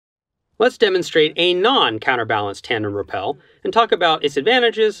let's demonstrate a non-counterbalanced tandem rappel and talk about its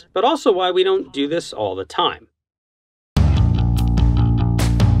advantages, but also why we don't do this all the time.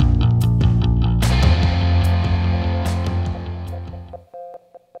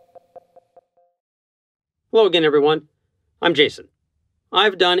 Hello again, everyone. I'm Jason.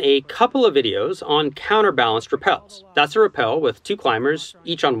 I've done a couple of videos on counterbalanced rappels. That's a rappel with two climbers,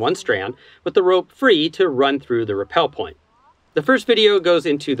 each on one strand, with the rope free to run through the rappel point. The first video goes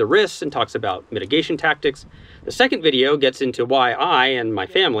into the risks and talks about mitigation tactics. The second video gets into why I and my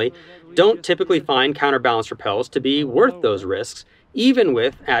family don't typically find counterbalanced rappels to be worth those risks, even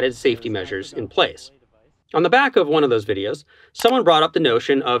with added safety measures in place. On the back of one of those videos, someone brought up the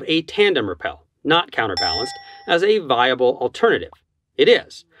notion of a tandem rappel, not counterbalanced, as a viable alternative. It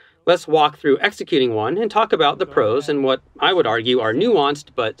is. Let's walk through executing one and talk about the pros and what I would argue are nuanced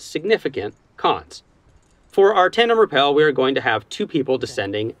but significant cons. For our tandem rappel, we are going to have two people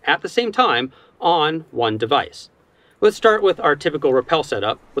descending at the same time on one device. Let's start with our typical rappel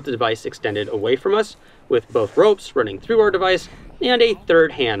setup with the device extended away from us, with both ropes running through our device and a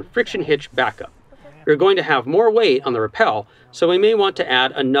third hand friction hitch backup. We're going to have more weight on the rappel, so we may want to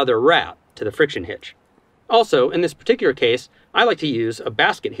add another wrap to the friction hitch. Also, in this particular case, I like to use a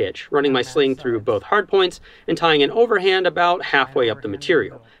basket hitch, running my sling through both hardpoints and tying an overhand about halfway up the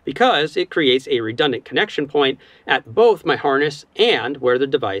material, because it creates a redundant connection point at both my harness and where the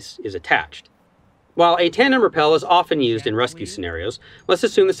device is attached. While a tandem rappel is often used in rescue scenarios, let's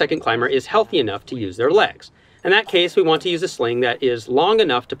assume the second climber is healthy enough to use their legs. In that case, we want to use a sling that is long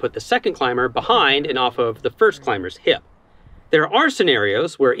enough to put the second climber behind and off of the first climber's hip. There are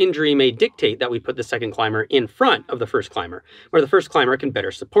scenarios where injury may dictate that we put the second climber in front of the first climber, where the first climber can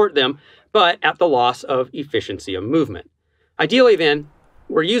better support them, but at the loss of efficiency of movement. Ideally then,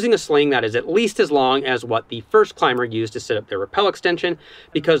 we're using a sling that is at least as long as what the first climber used to set up their rappel extension,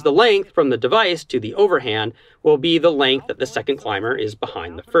 because the length from the device to the overhand will be the length that the second climber is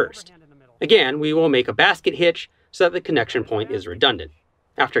behind the first. Again, we will make a basket hitch so that the connection point is redundant.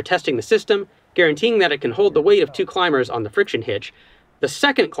 After testing the system, guaranteeing that it can hold the weight of two climbers on the friction hitch, the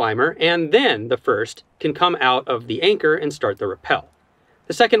second climber and then the first can come out of the anchor and start the rappel.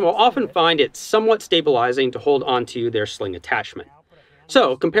 The second will often find it somewhat stabilizing to hold onto their sling attachment.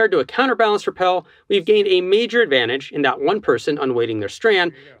 So, compared to a counterbalanced rappel, we've gained a major advantage in that one person unweighting their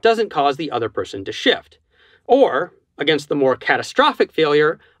strand doesn't cause the other person to shift. Or, against the more catastrophic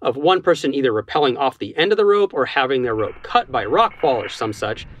failure of one person either rappelling off the end of the rope or having their rope cut by rockfall or some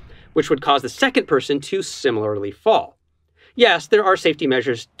such, which would cause the second person to similarly fall. Yes, there are safety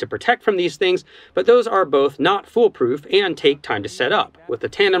measures to protect from these things, but those are both not foolproof and take time to set up. With the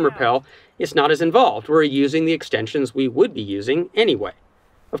tandem rappel, it's not as involved. We're using the extensions we would be using anyway.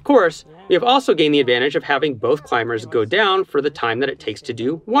 Of course, we have also gained the advantage of having both climbers go down for the time that it takes to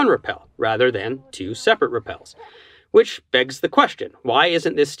do one rappel, rather than two separate rappels. Which begs the question, why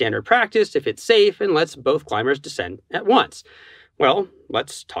isn't this standard practice if it's safe and lets both climbers descend at once? Well,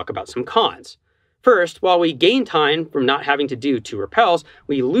 let's talk about some cons. First, while we gain time from not having to do two rappels,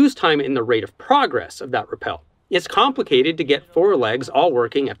 we lose time in the rate of progress of that rappel. It's complicated to get four legs all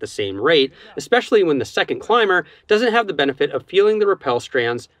working at the same rate, especially when the second climber doesn't have the benefit of feeling the rappel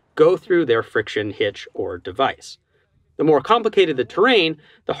strands go through their friction hitch or device. The more complicated the terrain,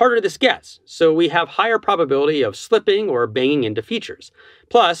 the harder this gets, so we have higher probability of slipping or banging into features.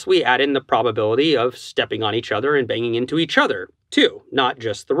 Plus, we add in the probability of stepping on each other and banging into each other, too, not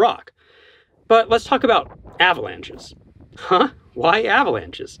just the rock. But let's talk about avalanches. Why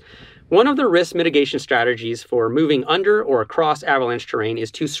avalanches? One of the risk mitigation strategies for moving under or across avalanche terrain is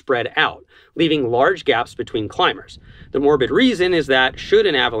to spread out, leaving large gaps between climbers. The morbid reason is that should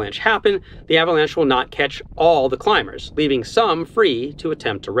an avalanche happen, the avalanche will not catch all the climbers, leaving some free to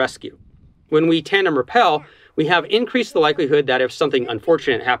attempt to rescue. When we tandem rappel, we have increased the likelihood that if something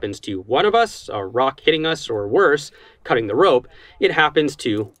unfortunate happens to one of us, a rock hitting us, or worse, cutting the rope, it happens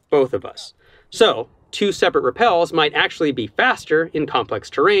to both of us. So, two separate rappels might actually be faster in complex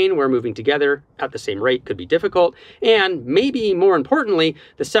terrain where moving together at the same rate could be difficult, and maybe more importantly,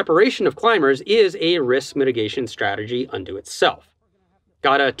 the separation of climbers is a risk mitigation strategy unto itself.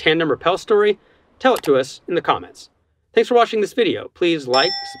 Got a tandem rappel story? Tell it to us in the comments. Thanks for watching this video. Please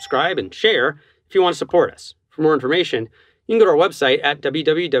like, subscribe, and share if you want to support us. For more information, you can go to our website at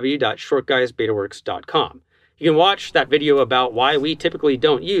www.shortguysbetaworks.com. You can watch that video about why we typically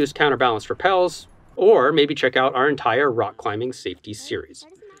don't use counterbalanced rappels, or maybe check out our entire rock climbing safety series.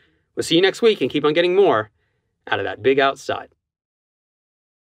 We'll see you next week and keep on getting more out of that big outside.